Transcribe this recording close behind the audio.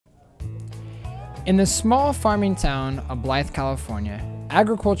In the small farming town of Blythe, California,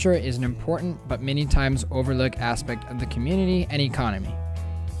 agriculture is an important but many times overlooked aspect of the community and economy.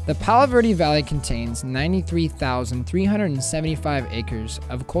 The Palo Verde Valley contains 93,375 acres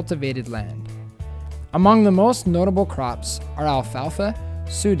of cultivated land. Among the most notable crops are alfalfa,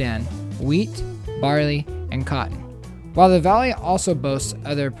 Sudan, wheat, barley, and cotton, while the valley also boasts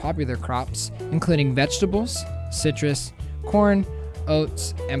other popular crops including vegetables, citrus, corn,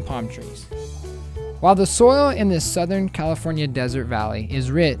 oats, and palm trees. While the soil in this Southern California desert valley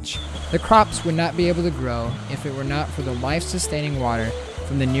is rich, the crops would not be able to grow if it were not for the life-sustaining water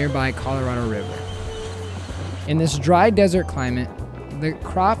from the nearby Colorado River. In this dry desert climate, the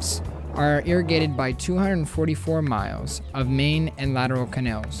crops are irrigated by 244 miles of main and lateral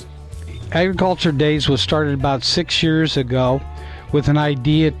canals. Agriculture Days was started about 6 years ago with an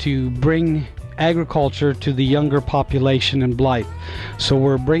idea to bring agriculture to the younger population in Blythe. So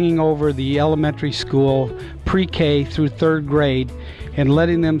we're bringing over the elementary school, pre-K through 3rd grade, and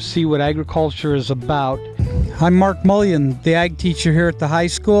letting them see what agriculture is about. I'm Mark Mullion, the ag teacher here at the high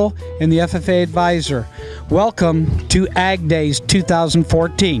school and the FFA advisor. Welcome to Ag Days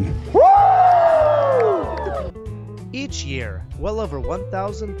 2014. Each year, well over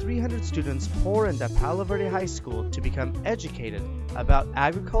 1,300 students pour into Palo Verde High School to become educated about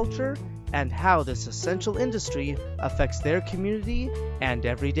agriculture and how this essential industry affects their community and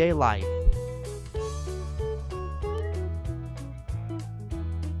everyday life.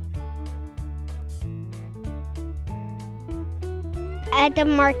 At the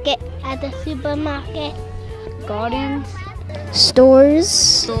market, at the supermarket, gardens,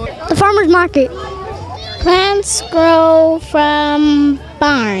 stores, the farmer's market. Plants grow from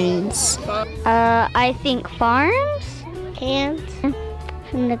barns. I think farms and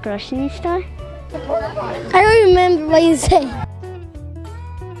from the grocery store. I don't remember what you said.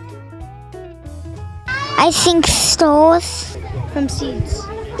 I think stores. From seeds.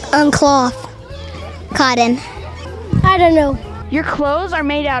 Cloth. Cotton. I don't know. Your clothes are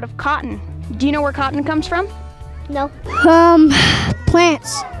made out of cotton. Do you know where cotton comes from? No.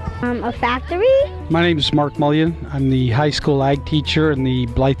 Plants. A factory? My name is Mark Mullion. I'm the high school ag teacher and the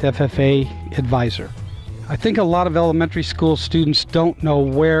Blythe FFA advisor. I think a lot of elementary school students don't know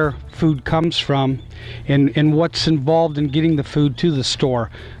where food comes from and what's involved in getting the food to the store.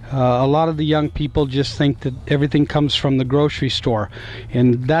 A lot of the young people just think that everything comes from the grocery store,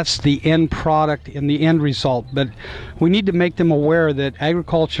 and that's the end product and the end result. But we need to make them aware that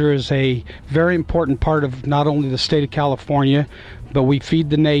agriculture is a very important part of not only the state of California, but we feed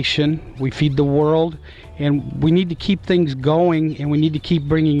the nation, we feed the world, and we need to keep things going, and we need to keep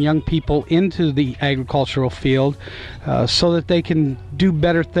bringing young people into the agricultural field so that they can do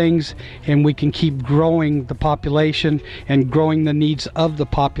better things, and we can keep growing the population and growing the needs of the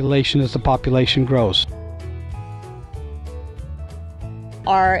population as the population grows.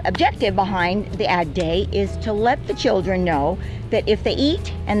 Our objective behind the Ag Day is to let the children know that if they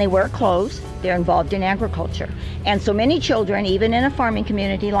eat and they wear clothes, they're involved in agriculture. And so many children, even in a farming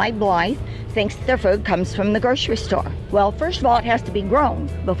community like Blythe, thinks their food comes from the grocery store. Well, first of all, it has to be grown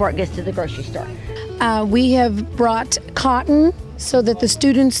before it gets to the grocery store. We have brought cotton so that the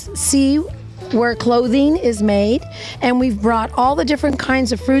students see where clothing is made, and we've brought all the different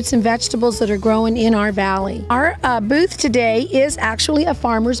kinds of fruits and vegetables that are growing in our valley. Our booth today is actually a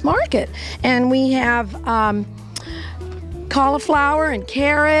farmer's market, and we have cauliflower and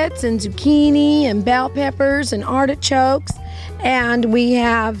carrots and zucchini and bell peppers and artichokes, and we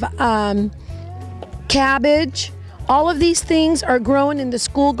have cabbage. All of these things are grown in the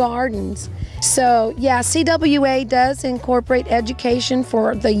school gardens. So yeah, CWA does incorporate education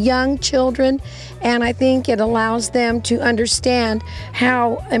for the young children, and I think it allows them to understand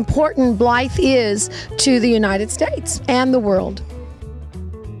how important Blythe is to the United States and the world.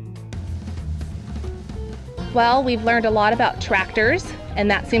 Well, we've learned a lot about tractors,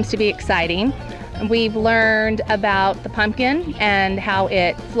 and that seems to be exciting. We've learned about the pumpkin and how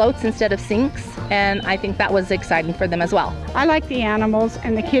it floats instead of sinks, and I think that was exciting for them as well. I like the animals,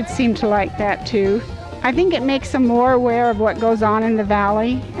 and the kids seem to like that too. I think it makes them more aware of what goes on in the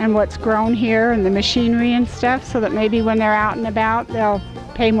valley and what's grown here and the machinery and stuff, so that maybe when they're out and about, they'll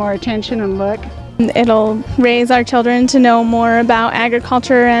pay more attention and look. It'll raise our children to know more about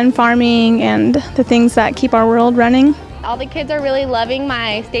agriculture and farming and the things that keep our world running. All the kids are really loving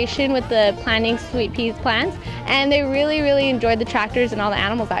my station with the planting sweet peas plants, and they really enjoyed the tractors and all the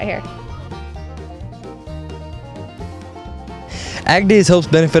animals out here. Ag Days helps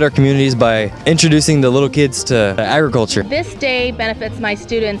benefit our communities by introducing the little kids to agriculture. This day benefits my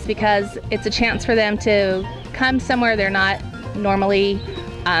students because it's a chance for them to come somewhere they're not normally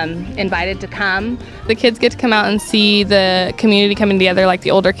invited to come. The kids get to come out and see the community coming together, like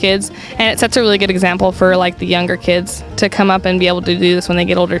the older kids, and it sets a really good example for like the younger kids to come up and be able to do this when they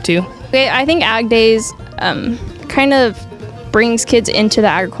get older too. I think Ag Days kind of brings kids into the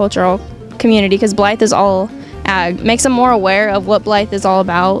agricultural community because Blythe is all ag, makes them more aware of what Blythe is all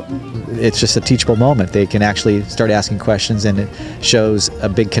about. It's just a teachable moment. They can actually start asking questions, and it shows a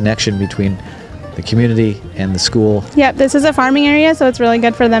big connection between the community and the school. Yep, this is a farming area, so it's really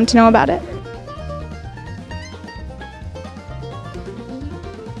good for them to know about it.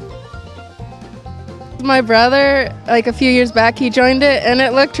 My brother, like a few years back, he joined it and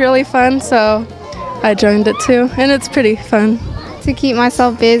it looked really fun, so I joined it too, and it's pretty fun. To keep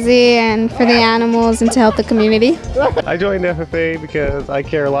myself busy and for the animals and to help the community. I joined FFA because I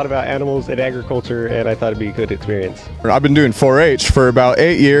care a lot about animals and agriculture, and I thought it'd be a good experience. I've been doing 4-H for about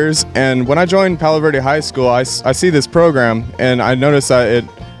 8 years, and when I joined Palo Verde High School, I see this program and I noticed that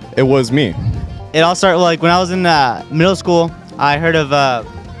it was me. It all started like when I was in middle school. I heard of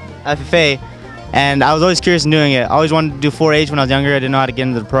FFA, and I was always curious in doing it. I always wanted to do 4-H when I was younger. I didn't know how to get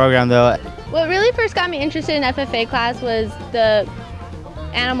into the program though. What really first got me interested in FFA class was the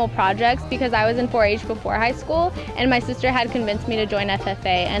animal projects because I was in 4-H before high school and my sister had convinced me to join FFA,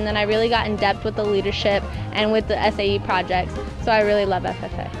 and then I really got in depth with the leadership and with the SAE projects, so I really love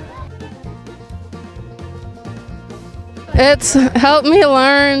FFA. It's helped me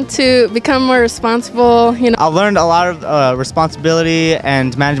learn to become more responsible. I've learned a lot of responsibility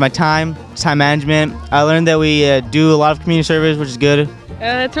and to manage my time management. I learned that we do a lot of community service, which is good.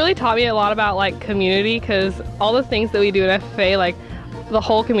 It's really taught me a lot about like community, because all the things that we do in FFA, like the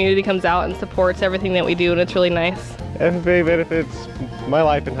whole community comes out and supports everything that we do, and it's really nice. FFA benefits my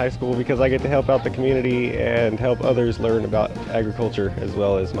life in high school because I get to help out the community and help others learn about agriculture as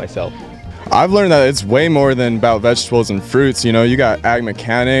well as myself. I've learned that it's way more than about vegetables and fruits. You know, you got ag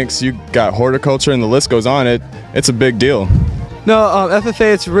mechanics, you got horticulture, and the list goes on. It's a big deal. No,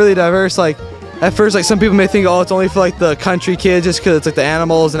 FFA, it's really diverse. Like at first, like some people may think, oh, it's only for like the country kids just because it's like the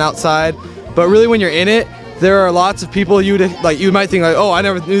animals and outside. But really, when you're in it, there are lots of people you might think like, oh, I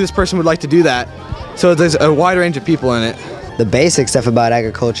never knew this person would like to do that. So there's a wide range of people in it. The basic stuff about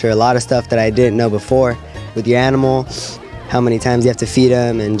agriculture, a lot of stuff that I didn't know before with your animal, how many times you have to feed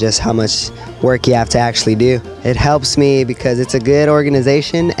them and just how much work you have to actually do. It helps me because it's a good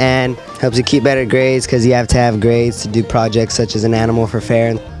organization and helps you keep better grades because you have to have grades to do projects such as an animal for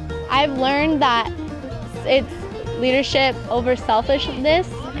fair. I've learned that it's leadership over selfishness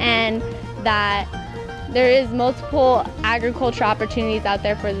and that there is multiple agriculture opportunities out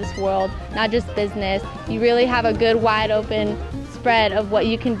there for this world, not just business. You really have a good wide open spread of what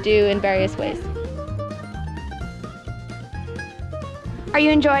you can do in various ways. Are you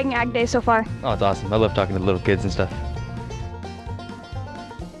enjoying Ag Day so far? Oh, it's awesome. I love talking to the little kids and stuff.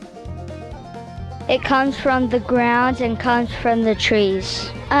 It comes from the ground and comes from the trees.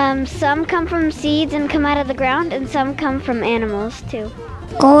 Some come from seeds and come out of the ground, and some come from animals too.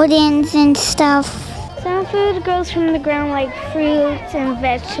 Gardens and stuff. Some food grows from the ground like fruits and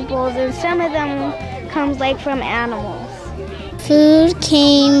vegetables, and some of them comes like from animals. Food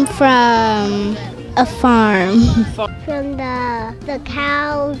came from a farm. From the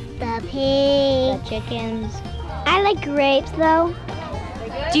cows, the pigs, the chickens. I like grapes though.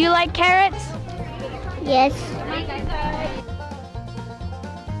 Do you like carrots? Yes.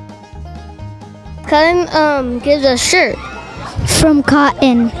 Cotton gives a shirt. From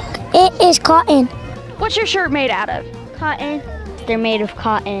cotton. It is cotton. What's your shirt made out of? Cotton. They're made of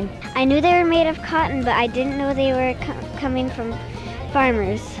cotton. I knew they were made of cotton, but I didn't know they were coming from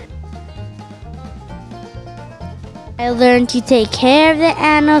farmers. I learned to take care of the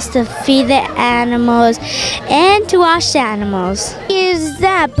animals, to feed the animals, and to wash the animals. Is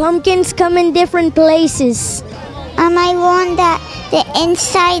that pumpkins come in different places? I learned that the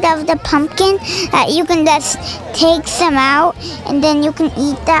inside of the pumpkin, that you can just take some out, and then you can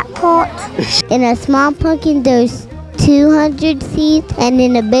eat that part. In a small pumpkin, there's 200 seeds, and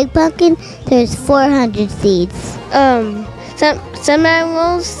in a big pumpkin, there's 400 seeds. Some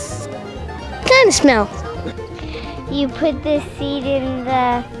animals kind of smell. You put the seed in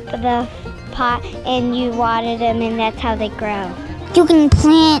the pot and you water them, and that's how they grow. You can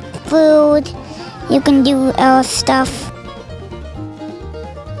plant food. You can do other stuff.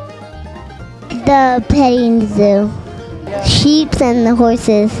 The petting zoo. Sheep and the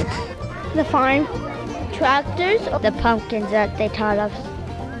horses. The farm. Tractors. The pumpkins that they taught us.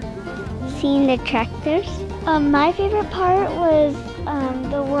 Seeing the tractors. My favorite part was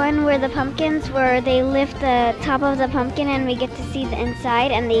the one where the pumpkins, where they lift the top of the pumpkin and we get to see the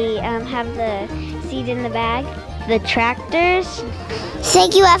inside, and they have the seed in the bag. the tractors.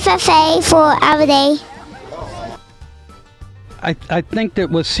 Thank you, FFA, for our day. I think that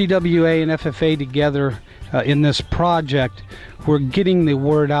with CWA and FFA together in this project, we're getting the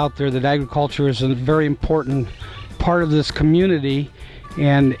word out there that agriculture is a very important part of this community.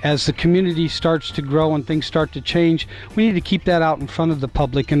 And as the community starts to grow and things start to change, we need to keep that out in front of the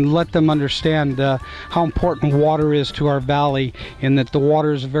public and let them understand how important water is to our valley, and that the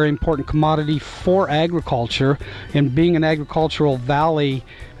water is a very important commodity for agriculture. And being an agricultural valley,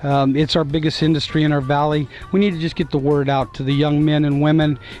 it's our biggest industry in our valley. We need to just get the word out to the young men and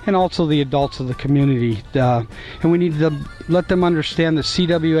women and also the adults of the community. And we need to let them understand that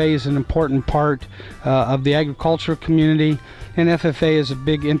CWA is an important part of the agricultural community, and FFA is a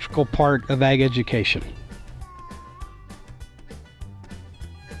big integral part of ag education.